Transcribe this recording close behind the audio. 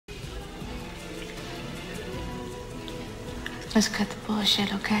Let's cut the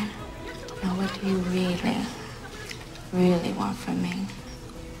bullshit, okay? Now, what do you really want from me?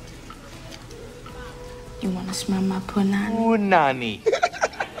 You want to smell my punani? Punani.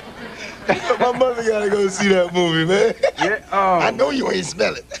 My mother gotta go see that movie, man. Yeah. Oh. I know you ain't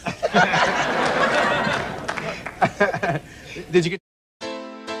smell it. Did you get...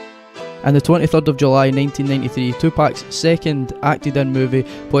 On the 23rd of July 1993, Tupac's second acted-in movie,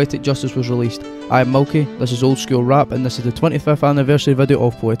 Poetic Justice, was released. I am Milky, this is Old School Rap, and this is the 25th anniversary video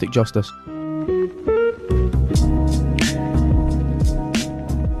of Poetic Justice.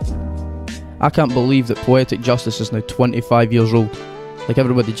 I can't believe that Poetic Justice is now 25 years old. Like,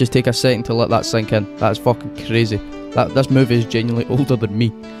 everybody just take a second to let that sink in. That's fucking crazy. This movie is genuinely older than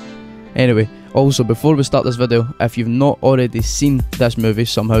me. Anyway, also before we start this video, if you've not already seen this movie,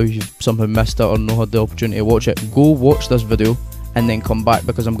 you've somehow missed it or not had the opportunity to watch it, go watch this video and then come back,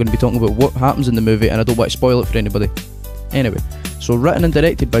 because I'm going to be talking about what happens in the movie and I don't want to spoil it for anybody. Anyway, so written and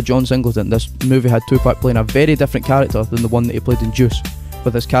directed by John Singleton, this movie had Tupac playing a very different character than the one that he played in Juice,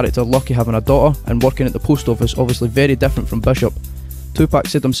 with his character Lucky having a daughter and working at the post office, obviously very different from Bishop. Tupac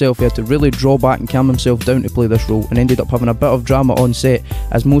said himself he had to really draw back and calm himself down to play this role, and ended up having a bit of drama on set,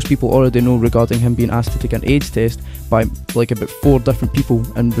 as most people already know, regarding him being asked to take an AIDS test by like about 4 different people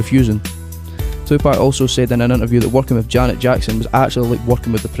and refusing. Tupac also said in an interview that working with Janet Jackson was actually like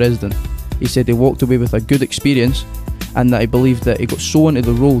working with the president. He said he walked away with a good experience, and that he believed that he got so into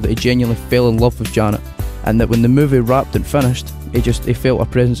the role that he genuinely fell in love with Janet, and that when the movie wrapped and finished, he felt a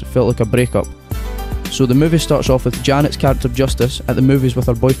presence, it felt like a breakup. So the movie starts off with Janet's character Justice at the movies with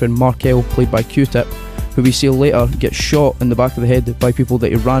her boyfriend Markel, played by Q-Tip, who we see later get shot in the back of the head by people that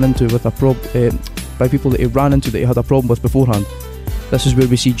he ran into that he had a problem with beforehand. This is where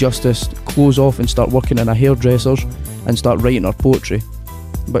we see Justice close off and start working in a hairdresser's and start writing her poetry,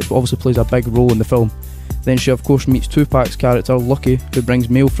 which obviously plays a big role in the film. Then she of course meets Tupac's character Lucky, who brings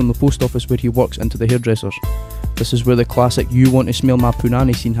mail from the post office where he works into the hairdresser's. This is where the classic "You want to smell my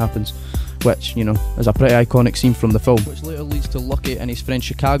punani" scene happens, which, you know, is a pretty iconic scene from the film. Which later leads to Lucky and his friend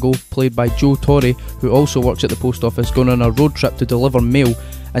Chicago, played by Joe Torre, who also works at the post office, going on a road trip to deliver mail,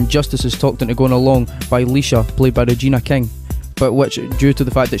 and Justice is talked into going along by Leisha, played by Regina King, but which, due to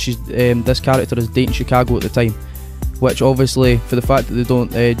the fact that she's this character is dating Chicago at the time, which obviously, for the fact that they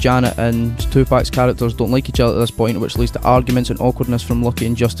don't, Janet and Tupac's characters don't like each other at this point, which leads to arguments and awkwardness from Lucky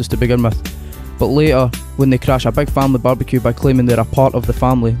and Justice to begin with. But later, when they crash a big family barbecue by claiming they're a part of the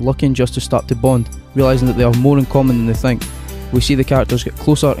family, Lucky and Justice start to bond, realising that they have more in common than they think. We see the characters get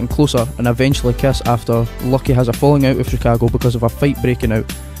closer and closer and eventually kiss after Lucky has a falling out with Chicago because of a fight breaking out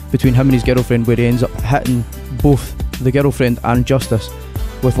between him and his girlfriend, where he ends up hitting both the girlfriend and Justice,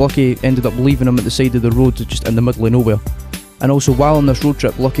 with Lucky ended up leaving him at the side of the road just in the middle of nowhere. And also, while on this road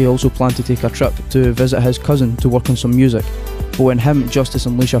trip, Lucky also planned to take a trip to visit his cousin to work on some music. But when him, Justice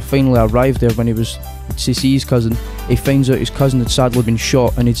and Leisha finally arrived there when he was to see his cousin, he finds out his cousin had sadly been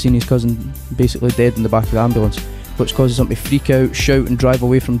shot and he'd seen his cousin basically dead in the back of the ambulance, which causes him to freak out, shout and drive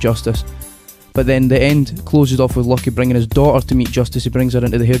away from Justice. But then the end closes off with Lucky bringing his daughter to meet Justice. He brings her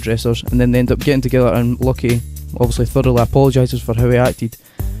into the hairdressers, and then they end up getting together, and Lucky obviously thoroughly apologises for how he acted.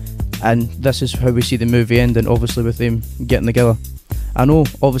 And this is how we see the movie ending, obviously with them getting together. I know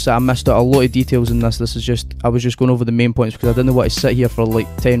obviously I missed out a lot of details in this. I was just going over the main points because I didn't want to sit here for like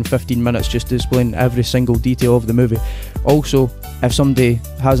 10-15 minutes just to explain every single detail of the movie. Also, if somebody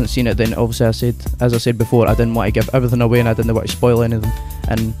hasn't seen it, then obviously as I said before, I didn't want to give everything away and I didn't want to spoil anything,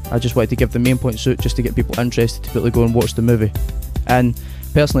 and I just wanted to give the main points out just to get people interested to be able to go and watch the movie. And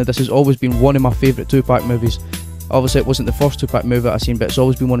personally, this has always been one of my favourite Tupac movies. Obviously it wasn't the first Tupac movie I've seen, but it's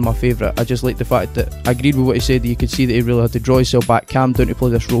always been one of my favourite. I just like the fact that I agreed with what he said, that you could see that he really had to draw himself back, calm down to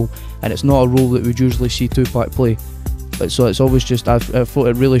play this role, and it's not a role that we'd usually see Tupac play. So it's always just, I thought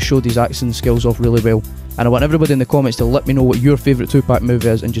it really showed his acting skills off really well. And I want everybody in the comments to let me know what your favourite Tupac movie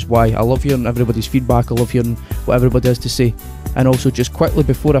is and just why. I love hearing everybody's feedback, I love hearing what everybody has to say. And also, just quickly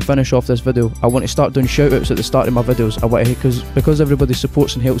before I finish off this video, I want to start doing shout outs at the start of my videos. Because everybody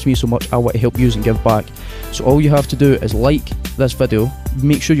supports and helps me so much, I want to help you and give back. So all you have to do is like this video,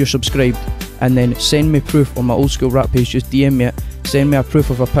 make sure you're subscribed, and then send me proof on my Old School Rap page. Just DM me it, send me a proof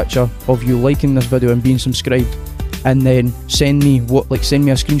of a picture of you liking this video and being subscribed, and then send me a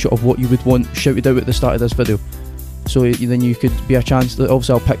screenshot of what you would want shouted out at the start of this video. So then you could be a chance that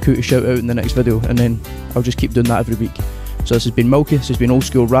obviously I'll pick who to shout out in the next video, and then I'll just keep doing that every week. So this has been Milky, this has been Old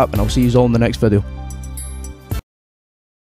School Rap, and I'll see you all in the next video.